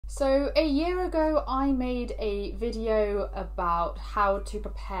So a year ago I made a video about how to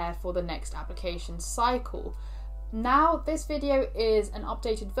prepare for the next application cycle. Now this video is an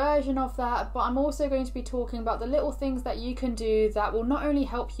updated version of that, but I'm also going to be talking about the little things that you can do that will not only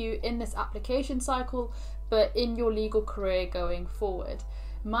help you in this application cycle, but in your legal career going forward.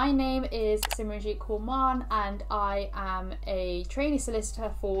 My name is Simranjeet Mann and I am a trainee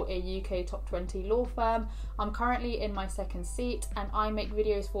solicitor for a UK top 20 law firm. I'm currently in my second seat and I make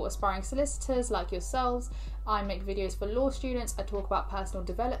videos for aspiring solicitors like yourselves. I make videos for law students, I talk about personal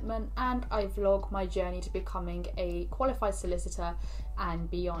development, and I vlog my journey to becoming a qualified solicitor and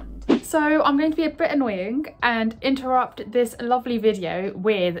beyond. So I'm going to be a bit annoying and interrupt this lovely video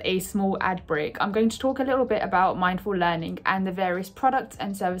with a small ad break. I'm going to talk a little bit about Mindfull Learning and the various products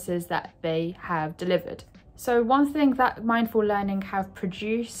and services that they have delivered. So one thing that Mindfull Learning have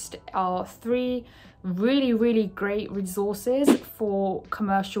produced are 3 really great resources for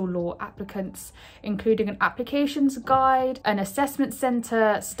commercial law applicants, including an applications guide, an assessment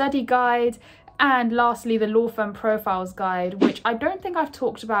center study guide, and lastly the law firm profiles guide, which I don't think I've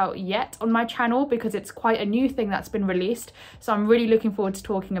talked about yet on my channel because it's quite a new thing that's been released, so I'm really looking forward to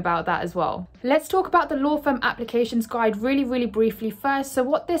talking about that as well. Let's talk about the law firm applications guide really briefly first. So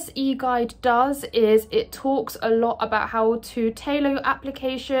what this e-guide does is it talks a lot about how to tailor your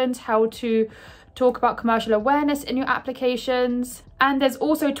applications, how to talk about commercial awareness in your applications, and there's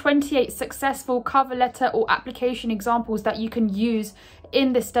also 28 successful cover letter or application examples that you can use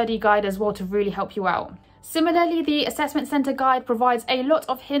in the study guide as well to really help you out. Similarly, the assessment center guide provides a lot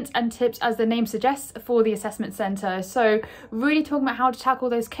of hints and tips, as the name suggests, for the assessment center. So really talking about how to tackle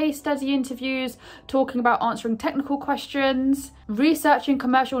those case study interviews, talking about answering technical questions, researching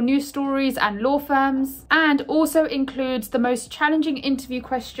commercial news stories and law firms, and also includes the most challenging interview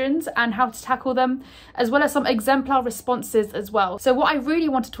questions and how to tackle them, as well as some exemplar responses as well. So what I really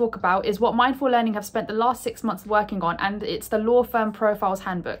want to talk about is what Mindfull Learning have spent the last 6 months working on, and it's the Law Firm Profiles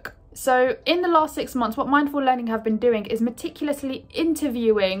Handbook. So in the last 6 months, what Mindfull Learning have been doing is meticulously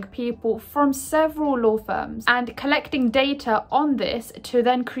interviewing people from several law firms and collecting data on this to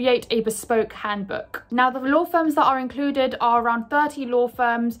then create a bespoke handbook. Now, the law firms that are included are around 30 law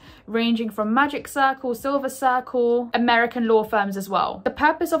firms, ranging from Magic Circle, Silver Circle, American law firms as well. The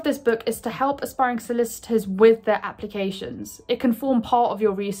purpose of this book is to help aspiring solicitors with their applications. It can form part of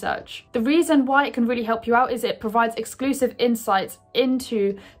your research. The reason why it can really help you out is it provides exclusive insights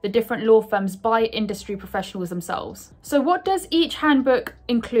into the different law firms by industry professionals themselves. So what does each handbook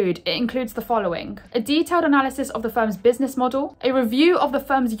include? It includes the following: a detailed analysis of the firm's business model, a review of the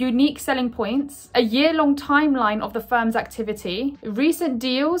firm's unique selling points, a year-long timeline of the firm's activity, recent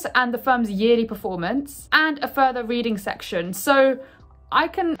deals and the firm's yearly performance, and a further reading section. So I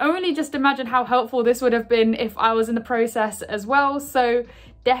can only just imagine how helpful this would have been if I was in the process as well. So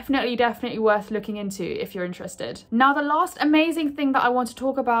definitely worth looking into if you're interested. Now, the last amazing thing that I want to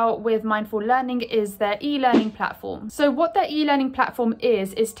talk about with Mindfull Learning is their e-learning platform. So what their e-learning platform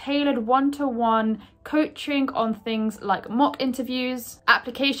is tailored one-to-one coaching on things like mock interviews,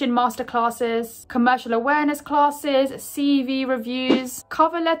 application masterclasses, commercial awareness classes, CV reviews,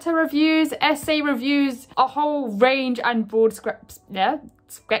 cover letter reviews, essay reviews, a whole range and broad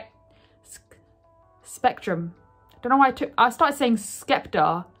spectrum. Don't know why I started saying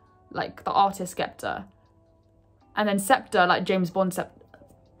Skepta, like the artist Skepta, and then Scepter, like James Bond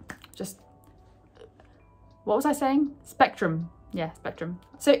just, what was I saying? Spectrum. Yeah, spectrum.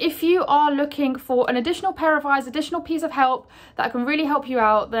 So if you are looking for an additional pair of eyes, additional piece of help that can really help you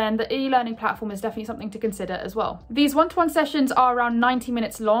out, then the e-learning platform is definitely something to consider as well. These one-to-one sessions are around 90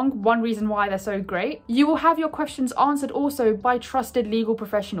 minutes long. One reason why they're so great. You will have your questions answered also by trusted legal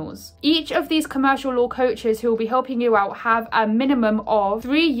professionals. Each of these commercial law coaches who will be helping you out have a minimum of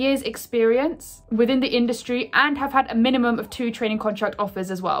 3 years experience within the industry and have had a minimum of 2 training contract offers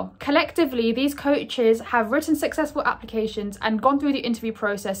as well. Collectively, these coaches have written successful applications and gone through the interview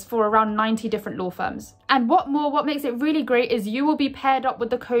process for around 90 different law firms. And what makes it really great is you will be paired up with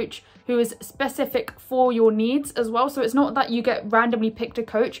the coach who is specific for your needs as well. So it's not that you get randomly picked a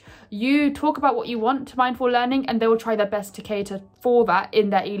coach. You talk about what you want to Mindfull Learning and they will try their best to cater for that in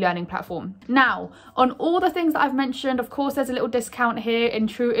their e-learning platform. Now, on all the things that I've mentioned, of course, there's a little discount here in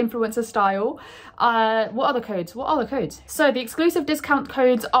true influencer style. What are the codes? So the exclusive discount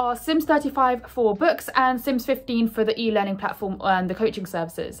codes are Sims35 for books and Sims15 for the e-learning platform and the coaching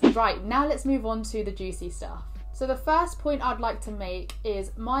services. Right, now let's move on to the juicy stuff. So the first point I'd like to make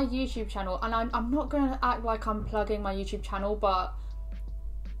is my YouTube channel, and I'm not going to act like I'm plugging my YouTube channel, but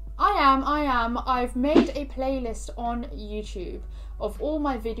I am. I've made a playlist on YouTube of all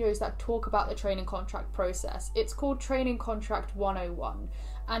my videos that talk about the training contract process. It's called Training Contract 101.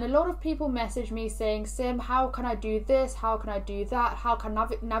 And a lot of people message me saying, Sim, how can I do this? How can I do that? How can I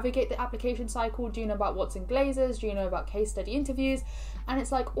navigate the application cycle? Do you know about what's in Glazers? Do you know about case study interviews? And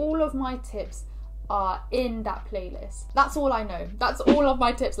it's like all of my tips are in that playlist. That's all I know. That's all of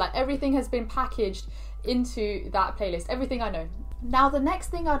my tips. Like everything has been packaged into that playlist. Everything I know. Now, the next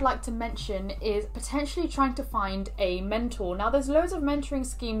thing I'd like to mention is potentially trying to find a mentor. Now, there's loads of mentoring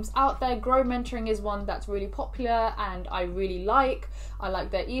schemes out there. Grow Mentoring is one that's really popular and I really like. I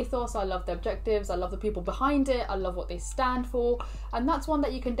like their ethos, I love their objectives, I love the people behind it, I love what they stand for, and that's one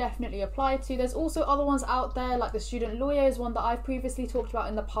that you can definitely apply to. There's also other ones out there, like the Student Lawyer is one that I've previously talked about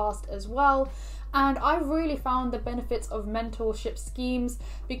in the past as well. And I've really found the benefits of mentorship schemes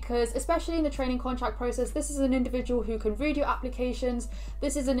because, especially in the training contract process, this is an individual who can read your applications.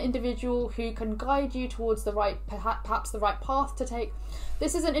 This is an individual who can guide you towards the right, perhaps the right path to take.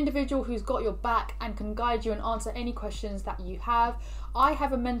 This is an individual who's got your back and can guide you and answer any questions that you have. I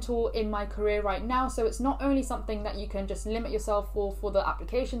have a mentor in my career right now, so it's not only something that you can just limit yourself for the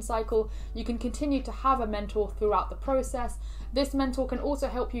application cycle. You can continue to have a mentor throughout the process. This mentor can also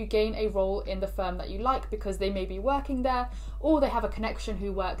help you gain a role in the firm that you like because they may be working there or they have a connection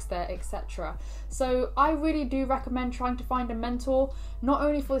who works there, etc. So I really do recommend trying to find a mentor, not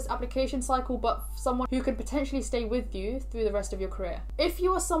only for this application cycle, but someone who could potentially stay with you through the rest of your career. If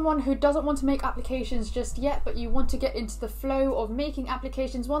you are someone who doesn't want to make applications just yet, but you want to get into the flow of making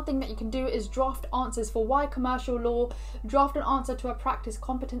applications, one thing that you can do is draft answers for why commercial law, draft an answer to a practice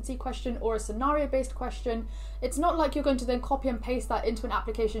competency question or a scenario-based question. It's not like you're going to then copy and paste that into an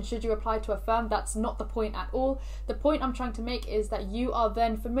application should you apply to a firm. That's not the point at all. The point I'm trying to make is that you are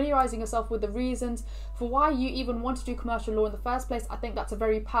then familiarizing yourself with the reasons for why you even want to do commercial law in the first place. I think that's a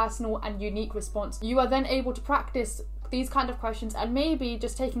very personal and unique response. You are then able to practice these kind of questions, and maybe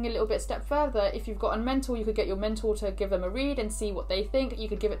just taking a little bit step further, if you've got a mentor, you could get your mentor to give them a read and see what they think. You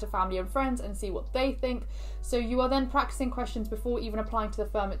could give it to family and friends and see what they think. So you are then practicing questions before even applying to the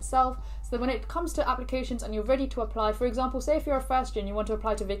firm itself, so that when it comes to applications and you're ready to apply, for example, say if you're a first year and you want to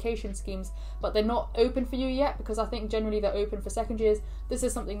apply to vacation schemes but they're not open for you yet, because I think generally they're open for second years, this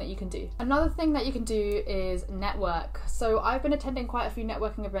is something that you can do. Another thing that you can do is network. So I've been attending quite a few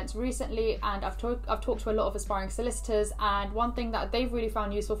networking events recently, and I've talked to a lot of aspiring solicitors, and one thing that they've really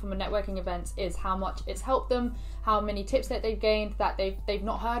found useful from a networking event is how much it's helped them, how many tips that they've gained that they've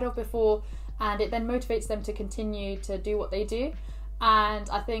not heard of before, and it then motivates them to continue to do what they do. And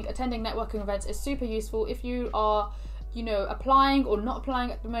I think attending networking events is super useful. If you are, applying or not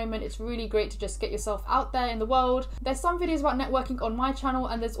applying at the moment, it's really great to just get yourself out there in the world. There's some videos about networking on my channel,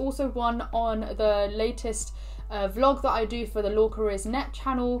 and there's also one on the latest vlog that I do for the Law Careers Net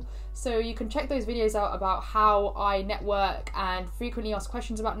channel, so you can check those videos out about how I network and frequently ask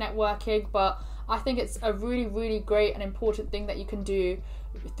questions about networking. But I think it's a really, really great and important thing that you can do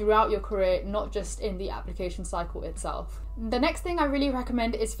throughout your career, not just in the application cycle itself. The next thing I really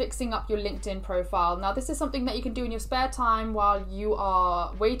recommend is fixing up your LinkedIn profile. Now, this is something that you can do in your spare time while you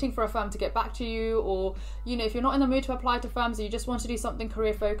are waiting for a firm to get back to you, or if you're not in the mood to apply to firms and you just want to do something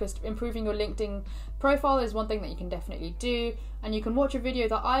career focused, improving your LinkedIn profile is one thing that you can definitely do, and you can watch a video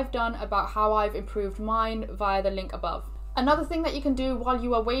that I've done about how I've improved mine via the link above. Another thing that you can do while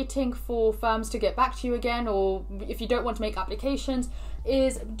you are waiting for firms to get back to you again, or if you don't want to make applications,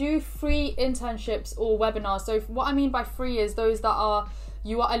 is do free internships or webinars. So what I mean by free is those that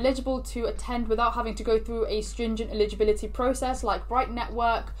you are eligible to attend without having to go through a stringent eligibility process, like Bright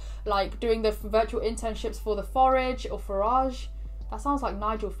Network, like doing the virtual internships for the Forage or Forage. That sounds like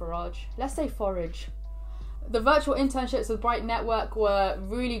Nigel Farage. Let's say Forage. The virtual internships with Bright Network were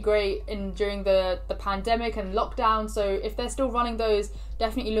really great during the pandemic and lockdown, so if they're still running those,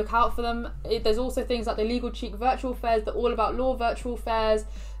 definitely look out for them. There's also things like the Legal Cheek virtual fairs, the All About Law virtual fairs,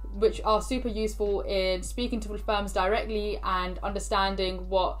 which are super useful in speaking to firms directly and understanding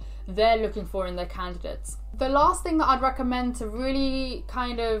what they're looking for in their candidates. The last thing that I'd recommend to really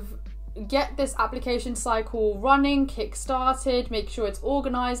kind of get this application cycle running, kick-started, make sure it's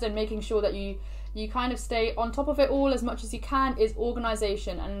organised, and making sure that you kind of stay on top of it all as much as you can, is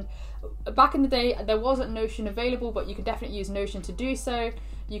organisation. And back in the day there wasn't Notion available, but you can definitely use Notion to do so.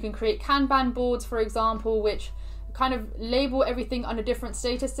 You can create Kanban boards, for example, which kind of label everything under different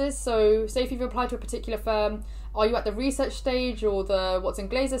statuses. So say if you've applied to a particular firm, are you at the research stage or the what's in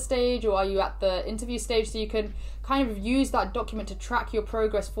Glazer stage, or are you at the interview stage? So you can kind of use that document to track your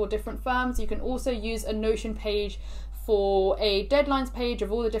progress for different firms. You can also use a Notion page for a deadlines page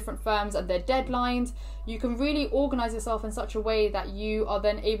of all the different firms and their deadlines. You can really organize yourself in such a way that you are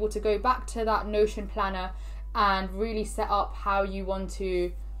then able to go back to that Notion planner and really set up how you want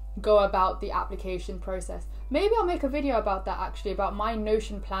to go about the application process. Maybe I'll make a video about that actually, about my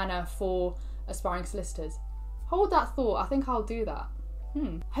Notion planner for aspiring solicitors. Hold that thought, I think I'll do that.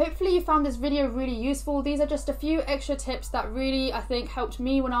 Hopefully you found this video really useful. These are just a few extra tips that really, I think, helped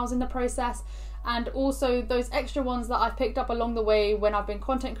me when I was in the process, and also those extra ones that I've picked up along the way when I've been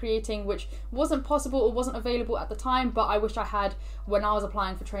content creating, which wasn't possible or wasn't available at the time, but I wish I had when I was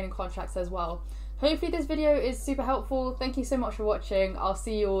applying for training contracts as well. Hopefully this video is super helpful. Thank you so much for watching. I'll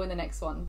see you all in the next one.